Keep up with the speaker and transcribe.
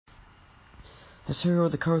As here are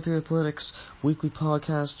the Cover 3 Athletics weekly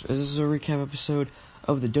podcast. This is a recap episode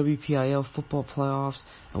of the WPIAL football playoffs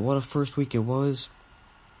and what a first week it was.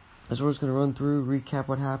 As we're just going to run through, recap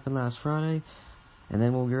what happened last Friday, and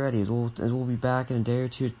then we'll be ready. As we'll be back in a day or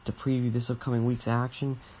two to preview this upcoming week's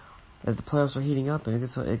action as the playoffs are heating up and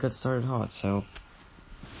it got started hot.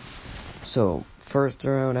 So first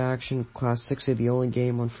round action, Class 6A, the only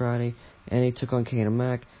game on Friday, and they took on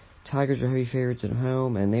Mac. Tigers are heavy favorites at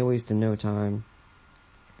home, and they wasted no time.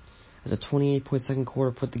 As a 28-point second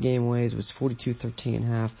quarter put the game away, it was 42-13 at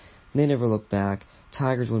half. They never looked back.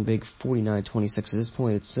 Tigers win big 49-26. At this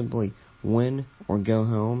point, it's simply win or go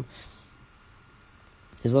home.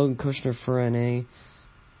 As Logan Kushner for NA,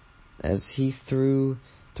 as he threw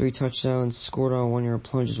 3 touchdowns, scored on a 1-yard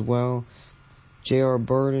plunge as well. J.R.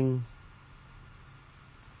 Burden,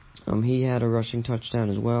 he had a rushing touchdown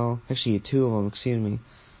as well. Actually, 2 of them,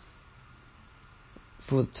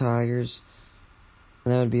 for the Tigers.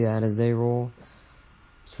 And that would be that as they roll.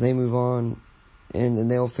 So they move on, and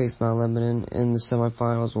they'll face Mount Lebanon in the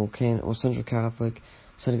semifinals. Or Central Catholic.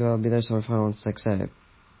 Senegal will be their semifinal in 6A.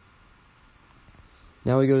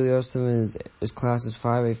 Now we go to the rest of them is classes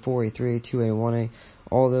 5A, 4A, 3A, 2A, 1A.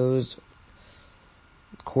 All those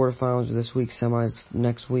quarterfinals are this week, semis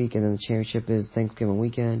next week, and then the championship is Thanksgiving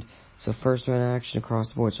weekend. So first round action across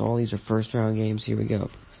the board. So all these are first round games. Here we go.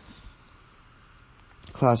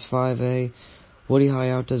 Class 5A, Woody High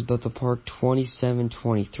outdoes Bethel Park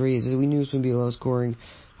 27-23. We knew this would be a low-scoring,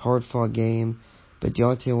 hard-fought game, but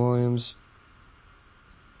Deontay Williams,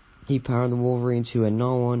 he powered the Wolverines to a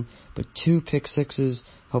no-one, but 2 pick sixes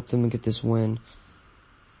helped them get this win.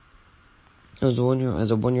 As a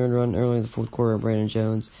 1-yard run early in the fourth quarter, Brandon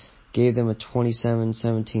Jones gave them a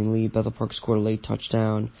 27-17 lead. Bethel Park scored a late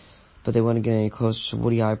touchdown, but they wouldn't get any closer, so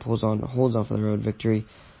Woody High holds on for the road victory.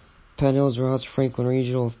 Penn Hills routs Franklin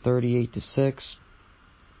Regional 38-6.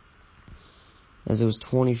 As it was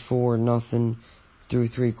 24-0 through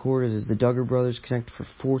 3 quarters, as the Duggar brothers connected for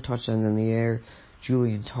 4 touchdowns in the air.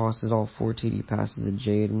 Julian tosses all 4 TD passes to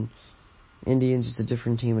Jaden. Indians is a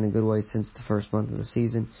different team in a good way since the first month of the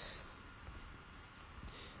season.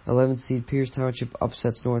 11th seed Pierce Township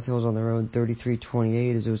upsets North Hills on their own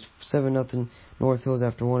 33-28 as it was 7-0 North Hills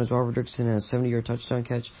after 1 as Robert Dixon had a 70-yard touchdown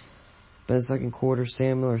catch. But in the second quarter,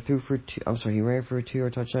 Sam Miller he ran for a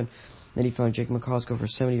 2-yard touchdown. Then he found Jake McCosker for a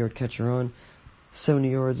 70-yard catch and run. 70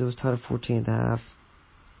 yards, it was tied at 14 at the half.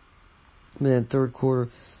 But in the third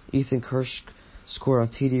quarter, Ethan Kirsch scored on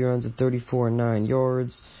TD runs at 34 and 9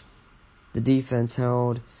 yards. The defense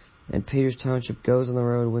held, and Peters Township goes on the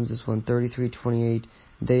road, wins this one 33-28.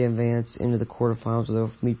 They advance into the quarterfinals where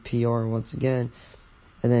they'll meet PR once again.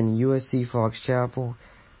 And then USC Fox Chapel,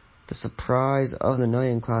 the surprise of the night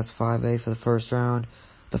in Class 5A for the first round.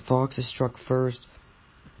 The Foxes struck first.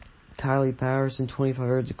 Kylie Patterson, 25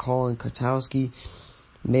 yards to Colin Kotowski,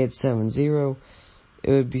 made 7-0.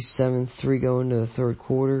 It would be 7-3 going into the third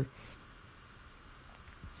quarter,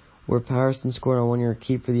 where Patterson scored on 1-yard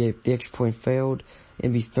keeper. The extra point failed.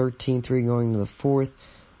 It'd be 13-3 going into the fourth,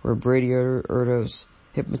 where Brady Erdos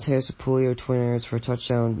hit Mateo Sapulio 29 yards for a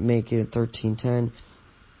touchdown, make it 13-10. And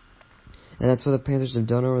that's what the Panthers have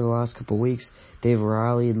done over the last couple of weeks. They've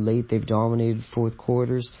rallied late. They've dominated fourth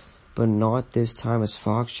quarters, but not this time as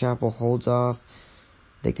Fox Chapel holds off.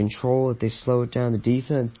 They control it. They slow it down. The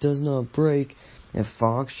defense does not break. And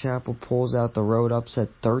Fox Chapel pulls out the road upset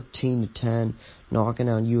 13-10, knocking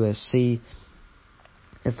out USC.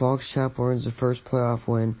 And Fox Chapel earns the first playoff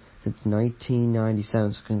win since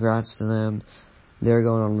 1997. So congrats to them. They're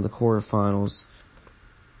going on to the quarterfinals.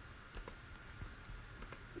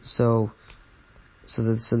 So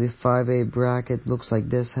the 5A bracket looks like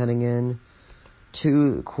this heading in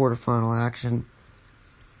to the quarterfinal action.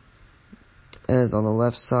 As on the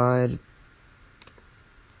left side,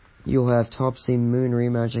 you'll have top seed Moon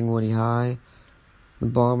rematching Woody High. The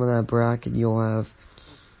bottom of that bracket, you'll have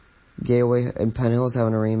Gateway and Penn Hills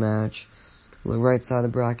having a rematch. The right side of the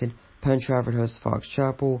bracket, Penn Trafford hosts Fox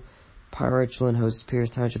Chapel. Pine Richland hosts Pierce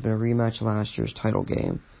Township in a rematch of last year's title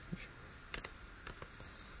game.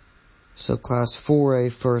 So Class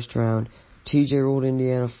 4A first round, TJ rolled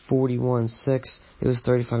Indiana 41-6. It was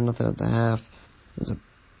 35-0 at the half.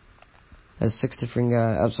 As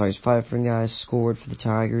 5 different guys scored for the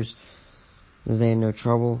Tigers, as they had no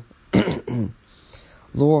trouble.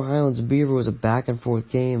 Laurel Highlands Beaver was a back and forth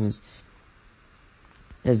game,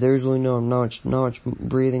 as there was really not much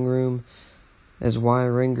breathing room. As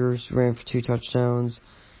Wyatt Ringers ran for 2 touchdowns.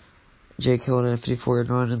 Jake Hill had a 54-yard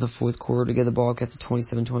run in the fourth quarter to get the ball, gets a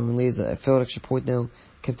 27-21 lead. A failed extra point, though,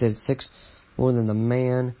 kept it at 6. More than the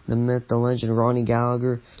man, the myth, the legend, Ronnie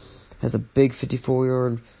Gallagher has a big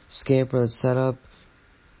 54-yard scamper that's set up.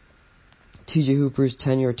 TJ Hooper's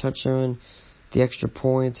 10-yard touchdown, the extra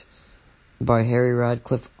point by Harry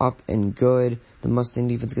Radcliffe up and good. The Mustang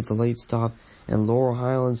defense gets a late stop, and Laurel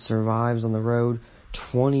Highlands survives on the road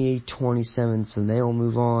 28-27, so they'll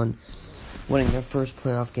move on, winning their first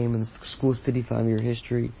playoff game in the school's 55-year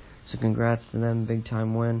history. So congrats to them, big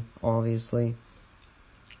time win, obviously.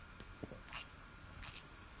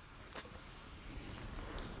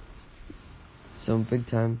 So big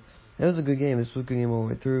time. That was a good game. This was a good game all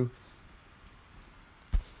the way through.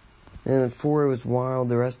 And at 4, it was wild.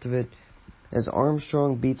 The rest of it, as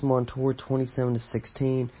Armstrong beats Montour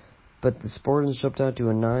 27-16, but the Spartans jumped out to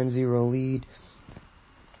a 9-0 lead.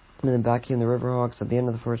 And then back in the Riverhawks at the end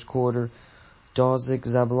of the first quarter, Dozick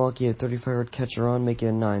Zablonki had a 35-yard catch and run, making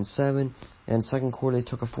it 9-7. And second quarter, they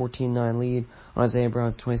took a 14-9 lead on Isaiah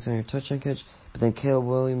Brown's 27-yard touchdown catch. But then Caleb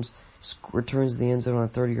Williams returns to the end zone on a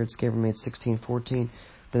 30-yard scamper, made 16-14.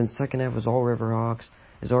 Then the second half was all Riverhawks.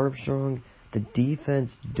 As Armstrong, the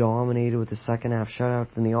defense dominated with the second half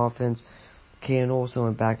shutout. Then the offense, Kaden Olsen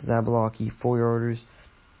went back to Zablonki, 4-yarders.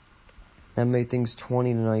 That made things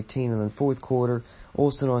 20-19. And then fourth quarter,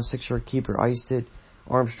 Olsen on a 6-yard keeper iced it.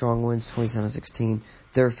 Armstrong wins 27-16.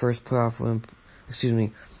 Their first playoff win.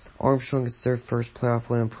 Armstrong gets their first playoff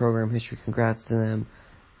win in program history. Congrats to them,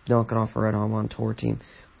 knocking off a Red Hot Montour team.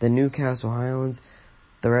 The Newcastle Highlands,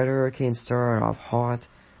 the Red Hurricanes started off hot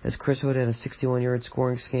as Chris Hood had a 61-yard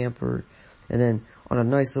scoring scamper, and then on a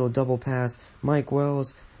nice little double pass, Mike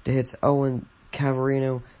Wells to hits Owen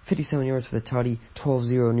Cavarino, 57 yards for the tutty,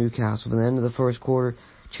 12-0 Newcastle. By the end of the first quarter,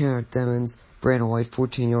 Chandler Demons, Brandon White,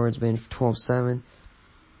 14 yards, made 12-7.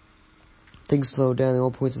 Things slowed down. The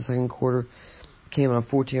only points in the second quarter came on a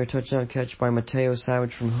 14-yard touchdown catch by Mateo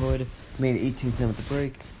Savage from Hood, made 18-7 at the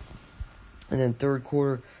break. And then third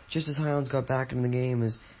quarter, just as Highlands got back into the game,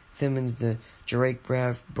 as Thimmons to Jarek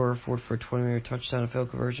Burford for a 20-yard touchdown and field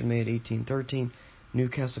conversion, made 18-13.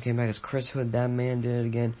 Newcastle came back as Chris Hood, that man did it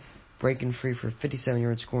again, breaking free for a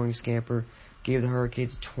 57-yard scoring scamper, gave the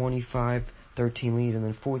Hurricanes a 25-13 lead. And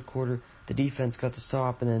then fourth quarter, the defense got the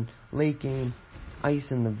stop, and then late game,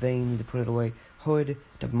 ice in the veins to put it away. Hood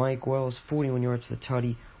to Mike Wells, 41 yards to the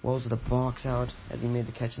tutty. Wells with a box out as he made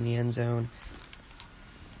the catch in the end zone.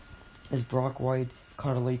 As Brock White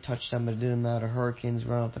caught a late touchdown, but it didn't matter. Hurricanes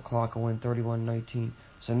run out the clock and win 31-19.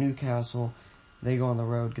 So Newcastle, they go on the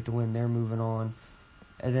road, get the win. They're moving on.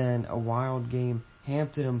 And then a wild game.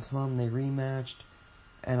 Hampton and Plum, they rematched,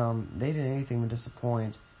 and they did anything but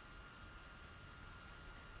disappoint.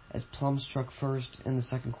 As Plum struck first in the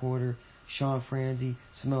second quarter, Sean Franzi,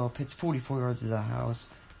 Samoa Pitts, 44 yards to the house.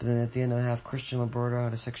 But then at the end of the half, Christian Liberto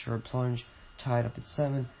had a 6-yard plunge, tied up at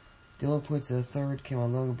 7. The only points of the third came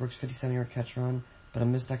on Logan Brooks' 57-yard catch run, but a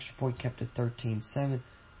missed extra point kept it 13-7.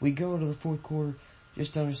 We go into the fourth quarter,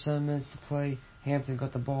 just under 7 minutes to play. Hampton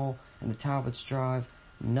got the ball, and the Talbots drive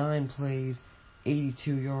 9 plays,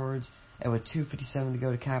 82 yards, and with 2:57 to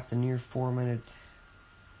go to cap the near 4-minute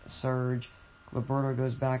surge, Liberto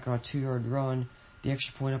goes back on a 2-yard run. The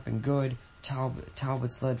extra point up and good.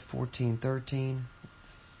 Talbots led 14-13.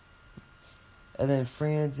 And then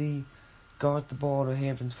Franzi got the ball to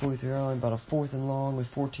Hampton's 43-yard line, about a 4th and long with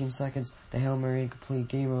 14 seconds. The Hail Mary incomplete,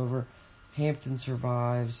 game over. Hampton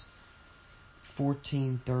survives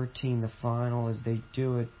 14-13, the final, as they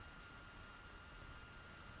do it.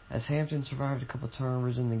 As Hampton survived a couple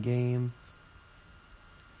turnovers in the game.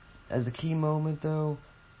 As a key moment, though,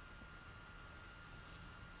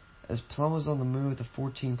 as Plum was on the move, the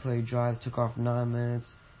 14-play drive took off 9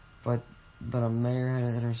 minutes, but a Mayer had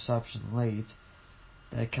an interception late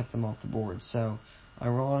that kept them off the board. So,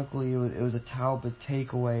 ironically, it was a Talbot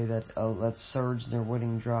takeaway that surged their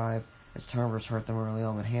winning drive as turnovers hurt them early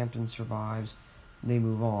on. But Hampton survives, they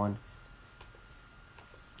move on.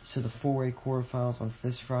 So the 4A quarterfinals on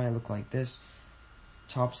this Friday look like this.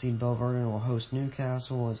 Top seed Belle Vernon will host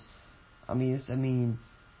Newcastle.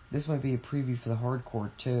 This might be a preview for the hardcore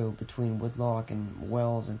too, between Whitlock and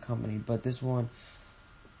Wells and company. But this one,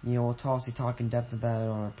 we'll talk in depth about it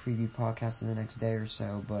on a preview podcast in the next day or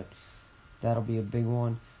so. But that'll be a big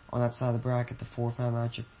one. On that side of the bracket, the 4-5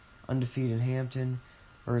 matchup, undefeated Hampton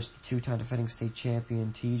versus the 2-time defending state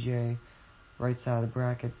champion TJ. Right side of the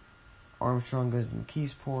bracket, Armstrong goes to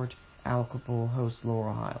McKeesport. Aliquippa will host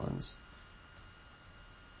Laurel Highlands.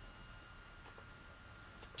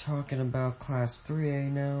 Talking about Class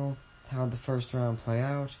 3A now, how the first round play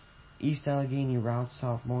out. East Allegheny routs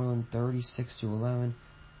Southmoreland 36-11,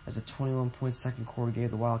 as a 21-point second quarter gave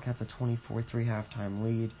the Wildcats a 24-3 halftime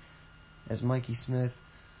lead. As Mikey Smith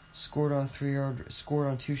scored on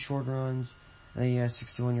 2 short runs, and then he had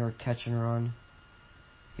a 61-yard catch and run.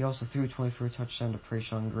 He also threw 20 for a touchdown to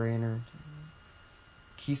Prayshawn Graner.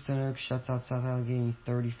 Keystone Oaks shuts out South Allegheny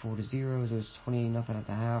 34-0. It was 28-0 at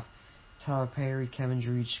the half. Tyler Perry, Kevin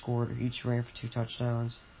Drew each ran for 2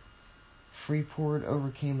 touchdowns. Freeport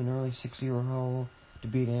overcame an early 6-0 hole to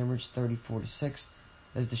beat Ambridge 34-6.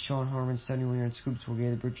 As Deshaun Harmon's 71-yard scoop tool gave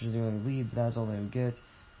the Bridgers the early lead, but that's all they would get.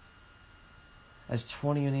 As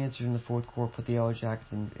 20 unanswered in the fourth quarter put the Yellow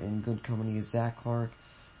Jackets in good company as Zach Clark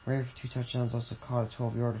ran for 2 touchdowns, also caught a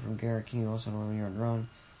 12-yarder from Garrett King, also an 11-yard run.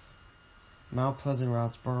 Mount Pleasant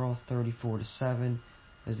routs Burrell 34-7,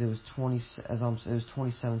 as it was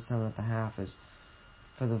 27-7 at the half. As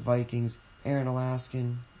for the Vikings, Aaron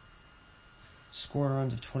Alaskan scored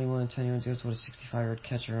runs of 21 and 10 yards. He also had a 65-yard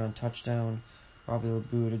catch around touchdown. Robbie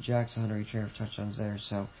LeBoux to Jackson Hunter each ran for touchdowns there.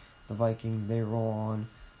 So the Vikings, they roll on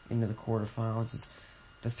into the quarterfinals. As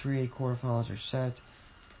the 3A quarterfinals are set.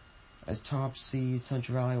 As top seed,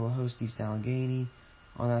 Central Valley will host East Allegheny.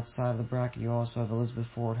 On that side of the bracket, you also have Elizabeth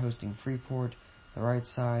Ford hosting Freeport. The right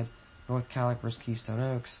side, North Callac versus Keystone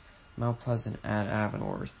Oaks, Mount Pleasant at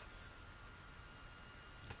Avonworth.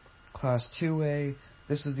 Class 2A,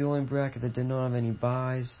 this is the only bracket that did not have any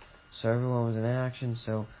byes, so everyone was in action.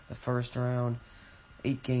 So the first round,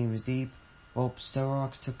 8 games deep. Well, Stowe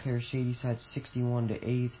Rocks took care of Shadyside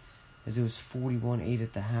 61-8, as it was 41-8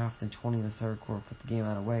 at the half, then 20 in the third quarter put the game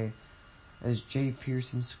out of the way. As Jay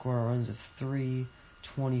Pearson scored runs of 3,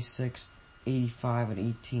 26, 85,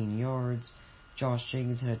 and 18 yards. Josh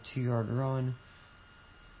Jenkins had a 2-yard run,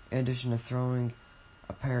 in addition to throwing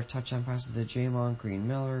a pair of touchdown passes to Jamon Green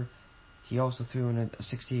Miller. He also threw in a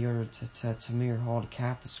 60-yarder to Tamir Hall to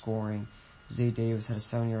cap the scoring. Zay Davis had a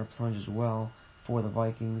 7-yard plunge as well for the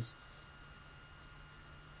Vikings.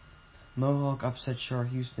 Mohawk upset Shar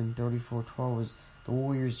Houston 34-12 as the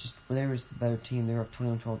Warriors they were the better team. They were up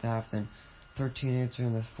 21-12 at half, then 13-8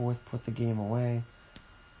 in the fourth put the game away.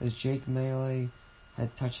 As Jake Melee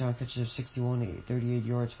had touchdown catches of 61 to 38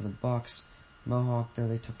 yards for the Bucks. Mohawk there,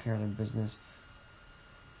 they took care of their business.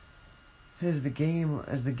 As the game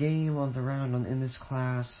on the round in this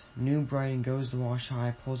class, New Brighton goes to Wash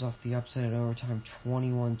High, pulls off the upset at overtime,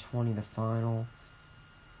 21-20 the final.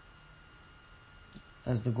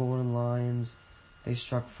 As the Golden Lions, they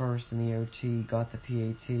struck first in the OT, got the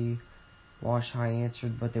PAT. Wash High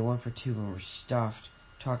answered, but they went for 2 and were stuffed.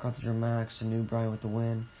 Talk about the dramatics, and New Brighton with the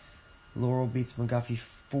win. Laurel beats McGuffey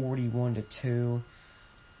 41-2.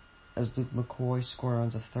 As Luke McCoy scored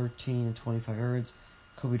runs of 13 and 25 yards.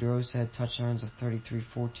 Kobe DeRosa had touchdowns of 33,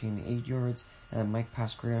 14, and 8 yards. And then Mike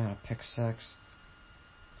Pasquarino had a pick 6.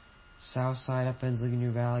 Southside upends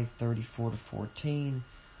Ligonier Valley 34-14.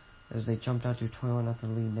 As they jumped out to a 21-0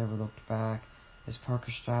 lead, never looked back. As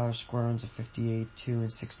Parker Styler scored runs of 58, 2,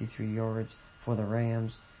 and 63 yards for the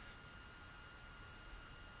Rams.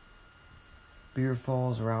 Beaver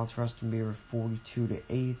Falls routs Ruston Beaver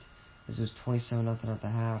 42-8. As it was 27-0 at the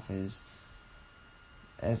half.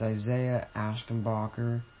 As Isaiah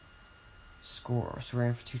Aschenbacher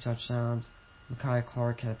ran for 2 touchdowns. Micaiah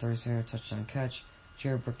Clark had a 37-yard touchdown catch.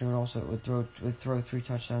 Jared Brickner also would throw 3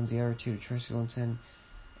 touchdowns, the other 2 to Tracy Linton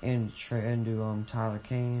and to Tyler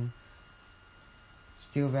Kane.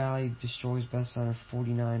 Steel Valley destroys Best Center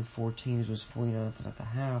 49-14. It was 49 at the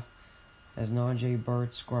half. As Najee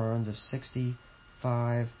Burt scored runs of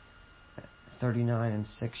 65, 39, and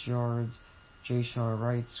 6 yards. Jay Sean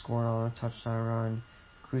Wright scored on a touchdown run.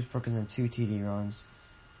 Cruz Brookins and 2 TD runs.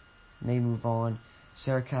 And they move on.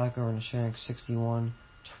 Sarah Calico and Neshannock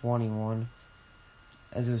 61-21.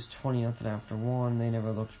 As it was 20-0 after 1, they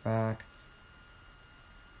never looked back.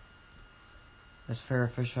 As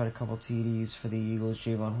Farrah Fisher had a couple TDs for the Eagles,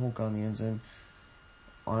 Javon Holt on the end zone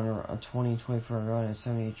on a 20-24 run and a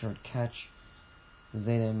 78-yard catch, as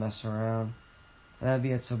they didn't mess around. And that'd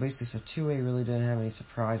be it. So basically, 2A really didn't have any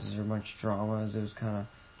surprises or much drama, as it was kind of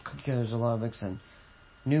cooked together. There's a lot of mix, and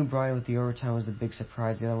New Brighton with the overtime was the big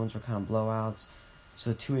surprise. The other ones were kind of blowouts.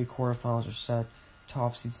 So the 2A quarterfinals are set.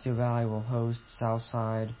 Top seed Steel Valley will host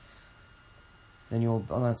Southside. Then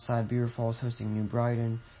on that side, Beaver Falls hosting New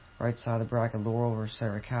Brighton. Right side of the bracket, Laurel versus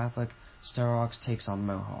Sarah Catholic. Star Rocks takes on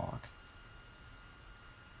Mohawk.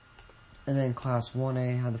 And then Class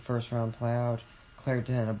 1A had the first round play out.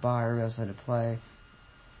 Clairton had a bye, everybody else had to play.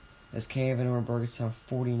 As KF and Orenburg down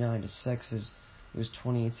 49-6, as it was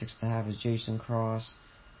 28-6 at the half, as Jason Cross.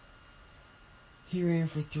 He ran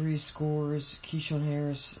for 3 scores. Keyshawn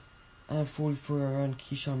Harris had a 44-yard run.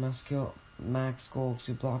 Keyshawn Max Golks,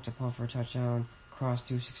 who blocked a punt for a touchdown. Cross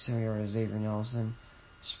threw 67-yard to Xavier Nelson.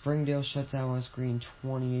 Springdale shuts out West Green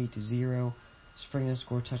 28-0. Springdale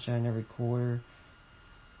scored a touchdown every quarter.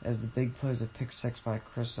 As the big play was a pick 6 by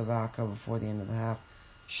Chris Zavalco before the end of the half.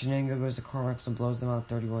 Shenango goes to Carmichaels and blows them out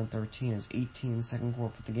 31-13 as 18 in the second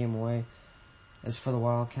quarter put the game away. As for the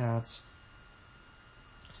Wildcats,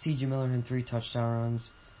 C.J. Miller had 3 touchdown runs.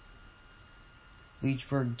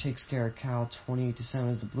 Leechburg takes care of Cal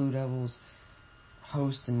 28-7 as the Blue Devils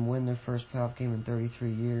host and win their first playoff game in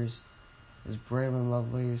 33 years. As Braylon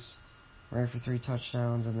Lovelace ran for 3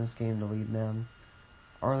 touchdowns in this game to lead them.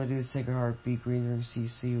 Our Lady of the Sacred Heart beat Greensburg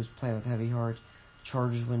CC, who's playing with heavy heart.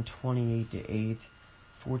 Chargers win 28-8.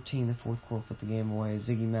 14 in the fourth quarter put the game away.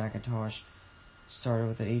 Ziggy McIntosh started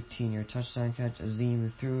with an 18-yard touchdown catch. Azim,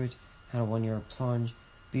 who threw it, had a 1-yard plunge.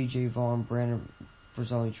 B.J. Vaughn, Brandon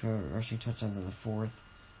Brazzelli rushing touchdowns in the fourth.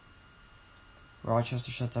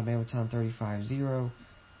 Rochester shuts out Marytown 35-0.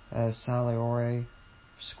 As Sale Ore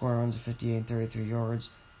scored runs of 58 and 33 yards.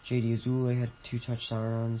 J.D. Azule had 2 touchdown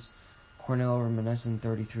runs. Cornell reminiscent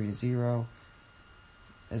 33-0.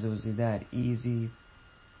 As it was that easy.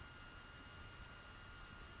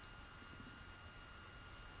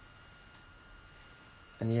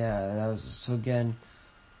 And yeah, that was so again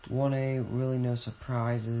 1A, really no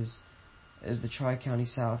surprises. As the Tri-County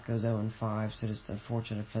South goes 0-5, so just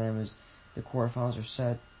unfortunate for them as the quarterfinals are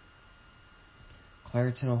set.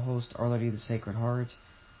 Clareton will host Our Lady of the Sacred Heart.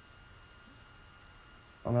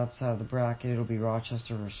 On that side of the bracket, it'll be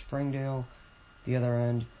Rochester versus Springdale. The other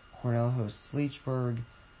end, Cornell hosts Leechburg.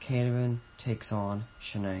 Canevin takes on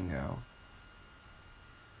Shenango.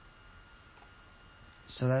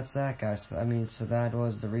 So that's that, guys. So that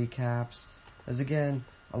was the recaps. As again,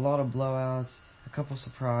 a lot of blowouts, a couple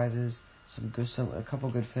surprises, a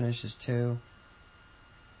couple good finishes too.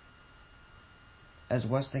 As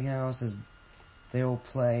Westinghouse, as they will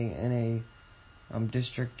play in a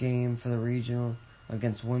district game for the regional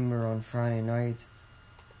against Wimber on Friday night.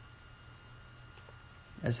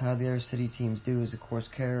 As how the other city teams do is, of course,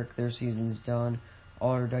 Carrick, their season is done.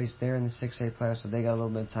 Alderdice, they're in the 6A playoffs, so they got a little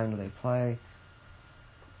bit of time till they play.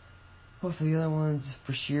 Well, for the other ones,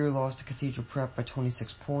 Brashear lost to Cathedral Prep by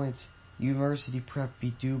 26 points. University Prep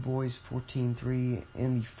beat Du Bois 14-3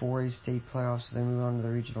 in the 4A state playoffs, so they move on to the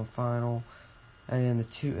regional final. And then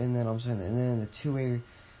in the 2A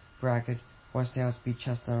bracket, Westinghouse beat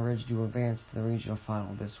Chestnut Ridge to advance to the regional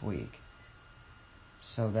final this week.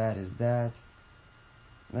 So that is that.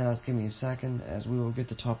 Now just give me a second, as we will get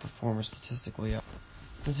the top performers statistically up.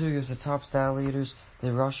 This week is the top stat leaders,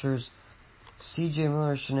 the rushers. C.J.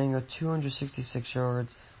 Miller, Shenango, 266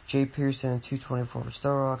 yards. Jay Pearson, 224 for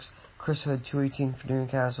Star Rocks. Chris Hood, 218 for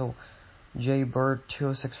Newcastle. Jay Bird,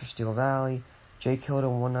 206 for Steel Valley. Jay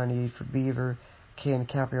Kilden, 198 for Beaver. Ken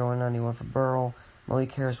Caprio, 191 for Burrell.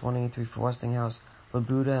 Malik Harris, 183 for Westinghouse.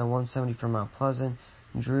 Labuda, 170 for Mount Pleasant.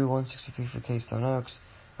 Drew, 163 for Keystone Oaks.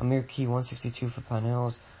 Amir Key, 162 for Pine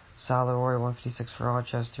Hills. Saloroy, 156 for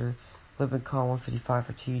Rochester. Lippincott, 155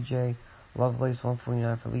 for TJ. Lovelace,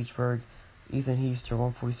 149 for Leechburg. Ethan Heaster,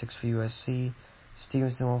 146 for USC.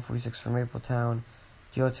 Stevenson, 146 for Mapletown.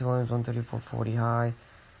 Deontay Williams, 134 for Woody High.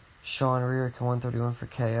 Sean Rierick, 131 for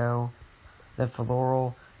KO. Then for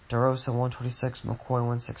Laurel, DeRosa, 126, McCoy,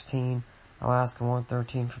 116. Alaska,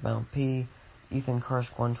 113 for Mount P. Ethan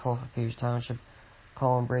Karsk, 112 for Peters Township.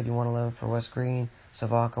 Colin Brady, 111 for West Green.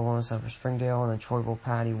 Savaka, 107 for Springdale. And then Troy Bull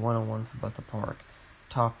Patty, 101 for Butler Park.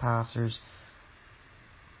 Top passers.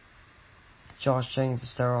 Josh Jennings of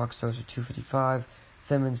Star Rocks throws for 255.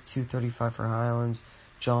 Thimmons, 235 for Highlands.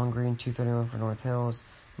 John Green, 231 for North Hills.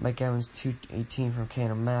 Mike Evans, 218 from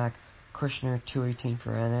Cannon Mac. Krishner, 218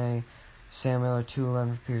 for NA. Sam Miller,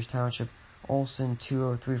 211 for Pierce Township. Olson,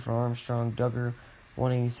 203 for Armstrong. Duggar,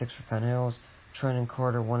 186 for Penn Hills. Trenton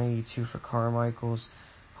Carter, 182 for Carmichaels.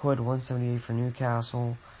 Hood, 178 for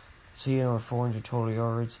Newcastle. So you know, 400 total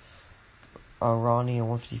yards. Ronnie,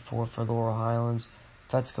 154 for Laurel Highlands.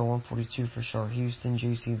 Fetzko, 142 for Shar Houston.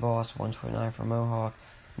 J.C. Voss, 129 for Mohawk.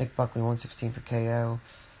 Nick Buckley, 116 for KO.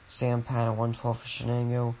 Sam Panna, 112 for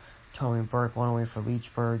Shenango. Tommy Burke, 108 for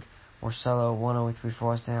Leechburg. Marcelo, 103 for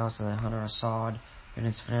Westinghouse. And then Hunter Assad in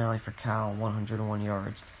his finale for Cal, 101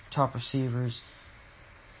 yards. Top receivers.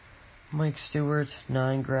 Mike Stewart,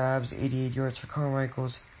 9 grabs, 88 yards for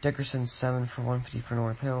Carmichaels. Dickerson, 7 for 150 for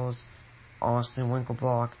North Hills. Austin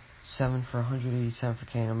Winkleblock, 7 for 187 for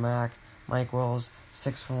Cannon Mac. Mike Wells,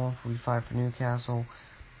 6 for 145 for Newcastle.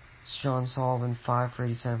 Sean Sullivan, 5 for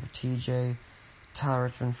 87 for TJ. Tyler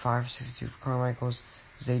Richmond, 5 for 62 for Carmichaels.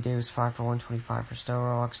 Zay Davis, 5 for 125 for Snow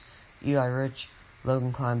Rocks. Eli Rich,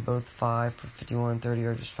 Logan Klein, both 5 for 51 and 30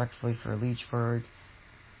 yards respectively for Leechburg.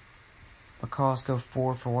 McCosco,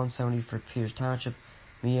 4 for 170 for Peters Township.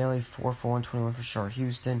 Miele, 4 for 121 for Shar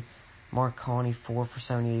Houston. Mark Coney, 4 for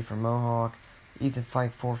 78 for Mohawk. Ethan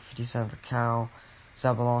Fike, 4 for 57 for Cal.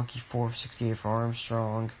 Zabalanki, 4 for 68 for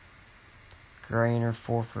Armstrong. Grainer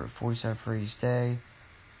 4 for 47 for East Day.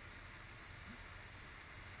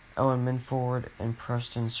 Owen Minford and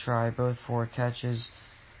Preston Schrei, both 4 catches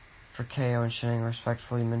for KO and Shenning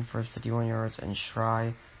respectively. Minford 51 yards and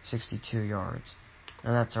Schrei 62 yards.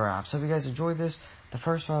 And that's a wrap. So if you guys enjoyed this, the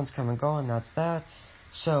first round's come and gone, that's that.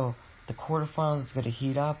 So the quarterfinals is going to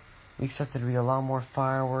heat up. We expect there to be a lot more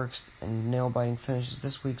fireworks and nail-biting finishes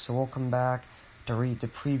this week, so we'll come back to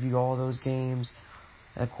preview all those games.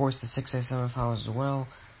 And of course the 6A semifinals as well.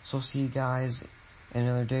 So we'll see you guys in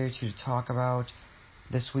another day or two to talk about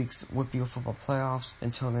this week's WPIAL football playoffs.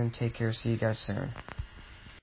 Until then, take care. See you guys soon.